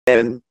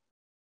men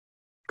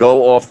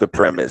go off the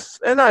premise,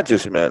 and not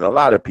just men, a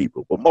lot of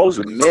people, but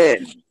most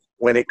men,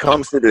 when it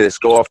comes to this,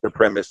 go off the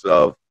premise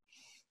of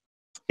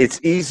it's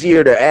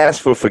easier to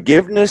ask for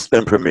forgiveness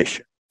than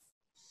permission.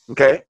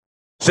 Okay?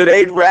 So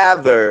they'd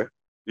rather,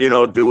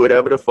 do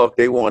whatever the fuck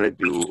they want to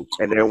do,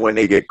 and then when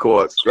they get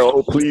caught,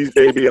 oh, please,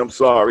 baby, I'm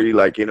sorry,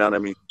 like, you know what I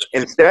mean?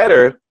 Instead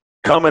of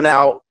coming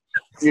out,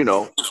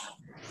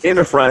 in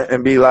the front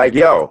and be like,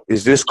 yo,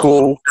 is this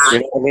cool? You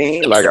know what I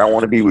mean? Like, I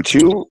want to be with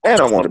you, and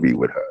I want to be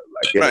with her.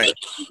 Right.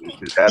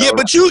 Yeah,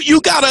 but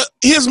you gotta,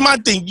 here's my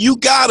thing, you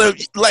gotta,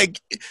 like,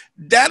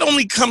 that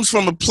only comes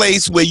from a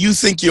place where you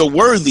think you're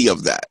worthy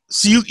of that.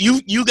 So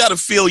you gotta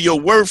feel your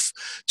worth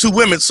to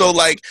women. So,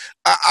 like,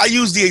 I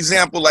use the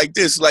example like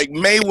this, like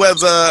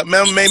Mayweather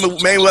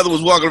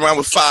was walking around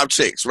with 5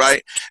 chicks,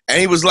 right? And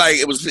he was like,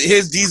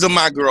 these are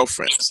my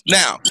girlfriends.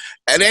 Now,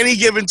 at any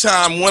given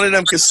time, one of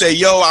them could say,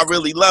 yo, I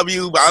really love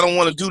you, but I don't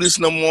want to do this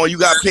no more. You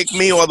gotta pick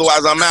me, or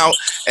otherwise I'm out.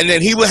 And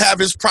then he would have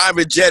his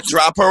private jet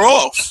drop her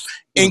off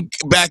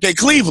back at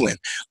Cleveland.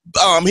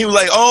 He was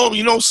like,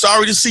 oh,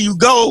 sorry to see you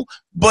go,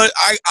 but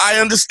I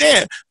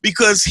understand,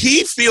 because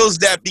he feels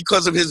that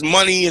because of his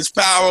money, his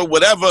power,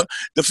 whatever,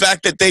 the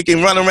fact that they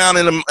can run around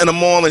in a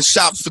mall and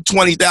shop for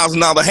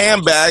 $20,000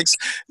 handbags,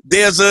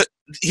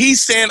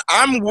 he's saying,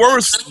 I'm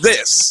worth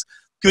this,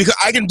 because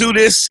I can do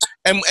this,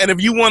 and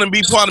if you want to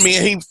be part of me,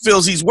 and he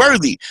feels he's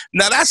worthy.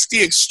 Now, that's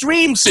the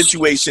extreme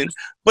situation,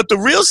 but the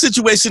real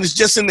situation is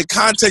just in the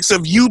context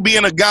of you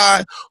being a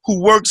guy who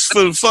works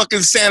for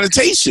fucking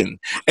sanitation,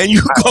 and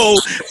you go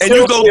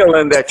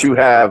feeling that you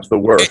have the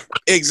worth.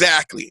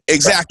 Exactly.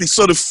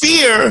 So the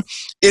fear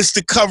is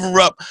to cover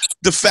up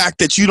the fact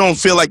that you don't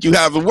feel like you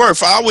have the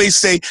worth. I always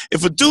say,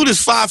 if a dude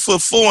is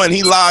 5'4" and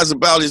he lies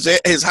about his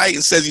height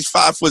and says he's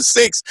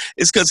 5'6",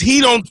 it's because he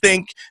don't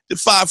think that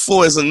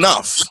 5'4" is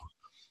enough.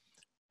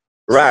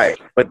 Right,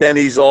 but then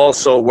he's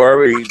also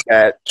worried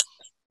that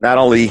not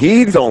only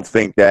he don't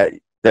think that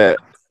the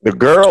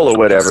girl or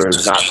whatever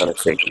is not going to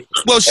think it.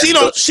 Well,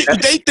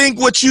 they think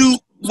what you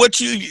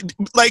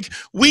like.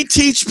 We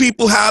teach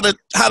people how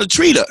to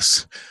treat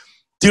us.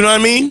 Do you know what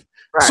I mean?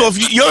 Right. So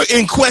if you're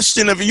in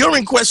question of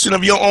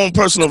your own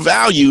personal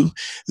value,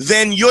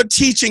 then you're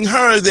teaching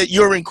her that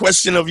you're in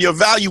question of your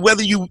value,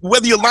 whether you're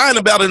lying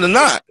about it or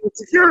not.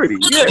 Security,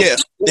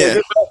 yeah.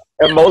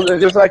 And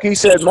just like he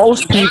said,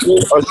 most people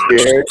are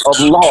scared of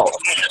law.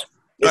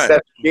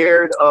 They're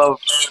scared of,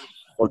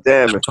 well,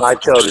 damn, if I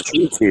tell the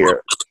truth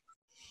here,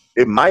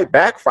 it might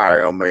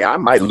backfire on me. I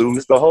might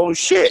lose the whole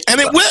shit.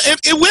 And it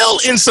will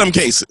in some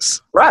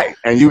cases. Right,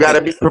 and you got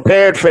to be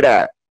prepared for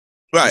that.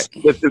 Right.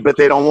 But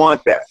they don't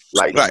want that.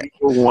 Like,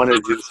 people want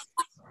to just,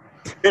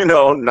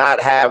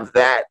 not have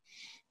that.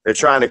 They're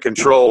trying to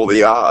control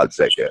the odds,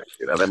 I guess.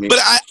 You know what I mean? But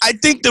I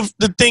think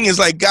the thing is,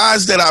 like,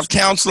 guys that I've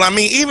counseled, I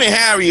mean, even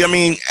Harry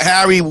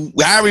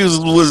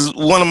was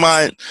one of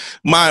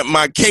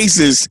my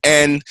cases,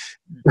 and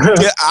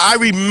I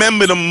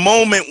remember the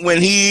moment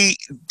when he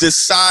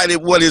decided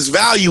what his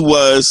value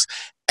was,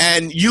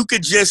 and you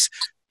could just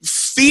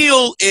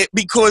feel it,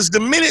 because the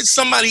minute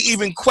somebody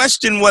even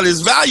questioned what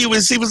his value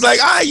is, he was like,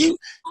 you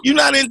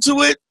not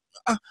into it?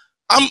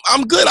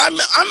 I'm good. I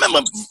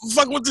remember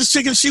fucking with this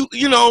chick, and she,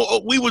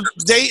 we were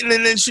dating,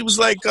 and then she was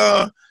like,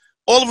 all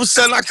of a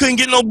sudden I couldn't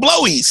get no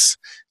blowies.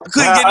 I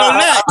couldn't get no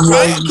neck.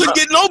 Right? I couldn't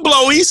get no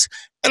blowies.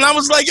 And I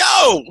was like,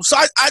 yo, so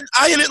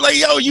I hit it like,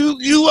 yo, you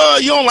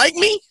don't like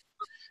me?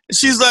 And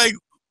she's like,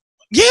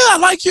 yeah, I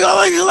like you. I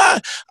like you a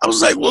lot. I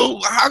was like, well,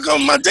 how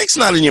come my dick's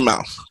not in your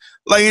mouth?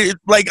 Like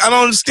I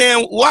don't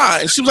understand why.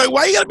 And she was like,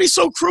 why you gotta be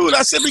so crude?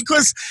 I said,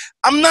 because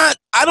I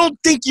don't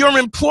think you're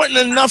important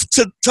enough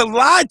to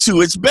lie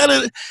to. It's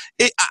better.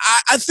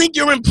 I think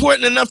you're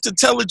important enough to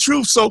tell the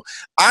truth. So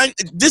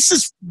this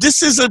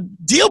is a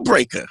deal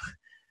breaker.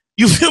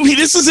 You feel me?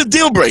 This is a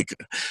deal breaker.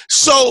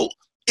 So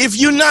if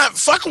you're not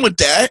fucking with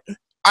that,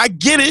 I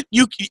get it.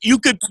 You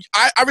could.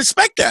 I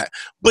respect that.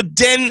 But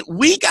then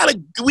we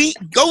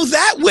go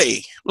that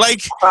way.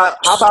 Like, how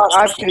about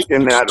I've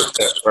taken that a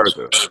step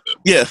further?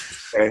 Yeah.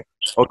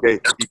 Okay.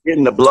 She's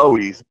getting the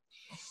blowies,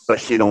 but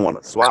she don't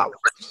want to swallow.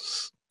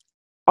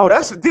 Oh,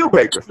 that's a deal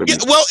breaker for me.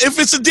 Yeah, well, if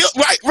it's a deal,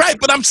 right.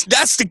 But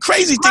that's the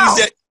crazy thing is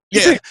that,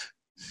 yeah.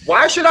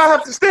 Why should I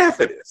have to stand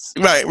for this?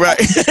 Right.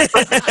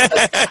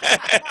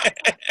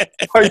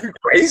 Are you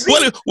crazy?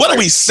 What are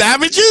we,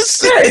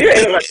 savages?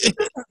 Yeah. Like,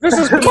 this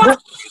is what?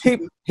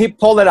 He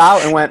pulled it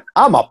out and went,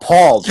 I'm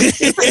appalled. This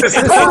is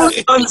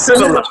totally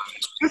uncivilized.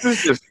 This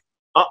is just,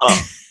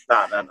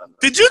 No.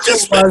 Did you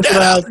just spit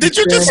that out? Did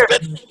you just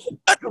spit?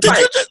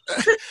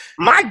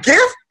 My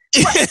gift?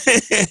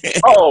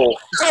 Oh,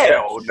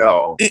 hell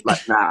no.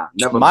 Like, nah,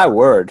 never. My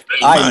word.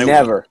 I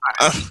never.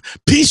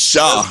 Peace,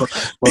 Shaw.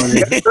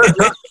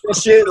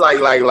 Shit, like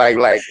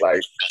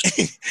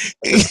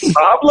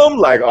problem?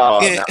 Like,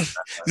 oh, yeah.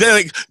 They're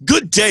like,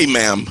 good day,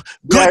 ma'am.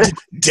 Good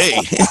day.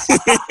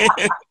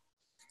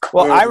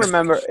 Well, I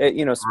remember,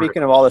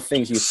 speaking of all the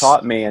things you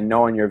taught me and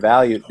knowing your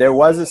value, there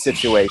was a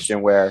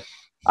situation where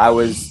I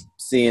was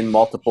seeing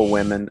multiple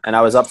women, and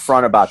I was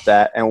upfront about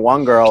that, and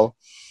one girl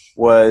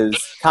was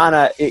kind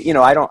of, you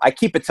know, I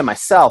keep it to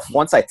myself.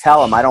 Once I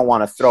tell them, I don't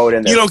want to throw it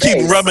in their face.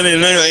 Keep rubbing it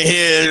in their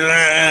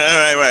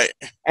head. Right.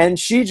 And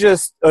she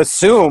just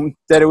assumed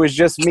that it was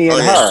just me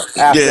and her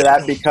after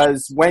that,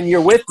 because when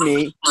you're with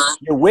me,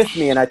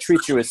 and I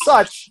treat you as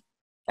such.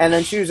 And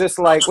then she was just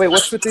like, wait,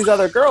 what's with these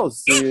other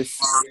girls?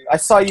 I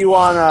saw you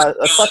on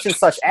a such and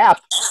such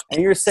app,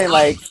 and you're saying,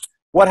 like,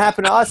 what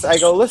happened to us? I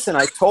go, listen,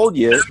 I told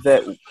you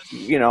that,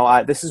 you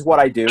know, this is what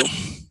I do.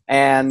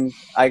 And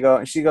I go,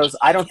 and she goes,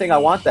 I don't think I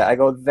want that. I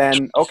go,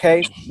 then,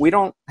 okay, we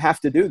don't have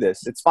to do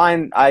this. It's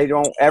fine. I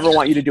don't ever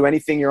want you to do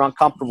anything you're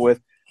uncomfortable with.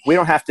 We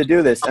don't have to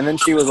do this. And then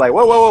she was like,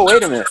 whoa,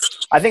 wait a minute.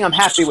 I think I'm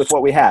happy with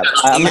what we have.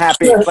 I'm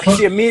happy. Like,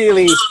 she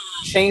immediately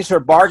changed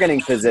her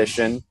bargaining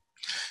position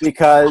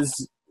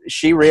because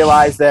she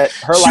realized that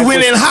her life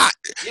went in hot.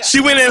 Yeah.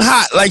 She went in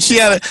hot, like she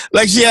had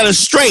a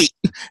straight.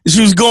 She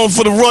was going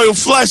for the royal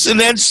flush, and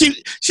then she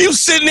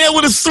was sitting there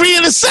with a 3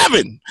 and a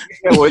 7.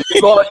 Yeah,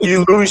 well,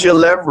 you lose your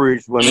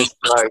leverage when it's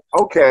like,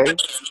 okay,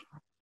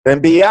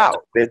 then be out.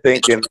 They're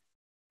thinking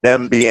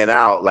them being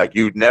out, like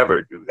you'd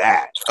never do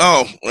that.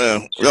 Oh,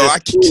 well, I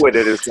keep with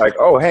it. It's like,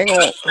 oh, hang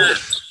on.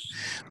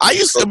 I'm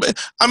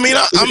married.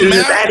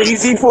 Is that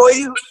easy for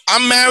you?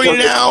 I'm married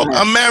now,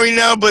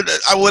 but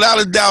without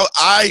a doubt,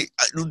 I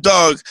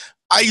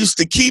used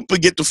to keep or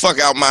get the fuck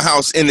out of my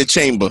house in the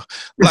chamber.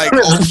 Like,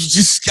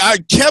 I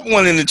kept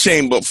one in the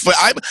chamber.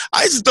 I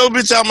used to throw a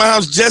bitch out of my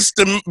house just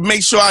to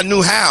make sure I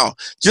knew how,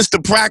 just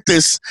to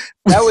practice.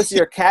 That was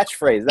your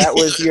catchphrase. That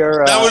was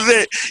your... That was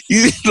it.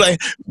 You like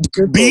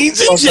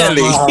beans and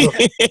jelly.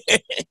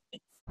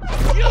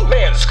 Young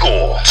Man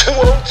School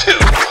 202.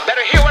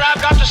 Better hear what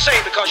I've got to say,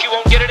 because you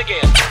won't get it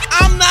again.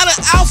 I'm not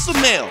an alpha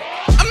male.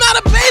 I'm not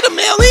a beta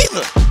male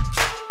either.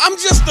 I'm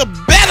just a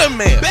better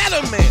man.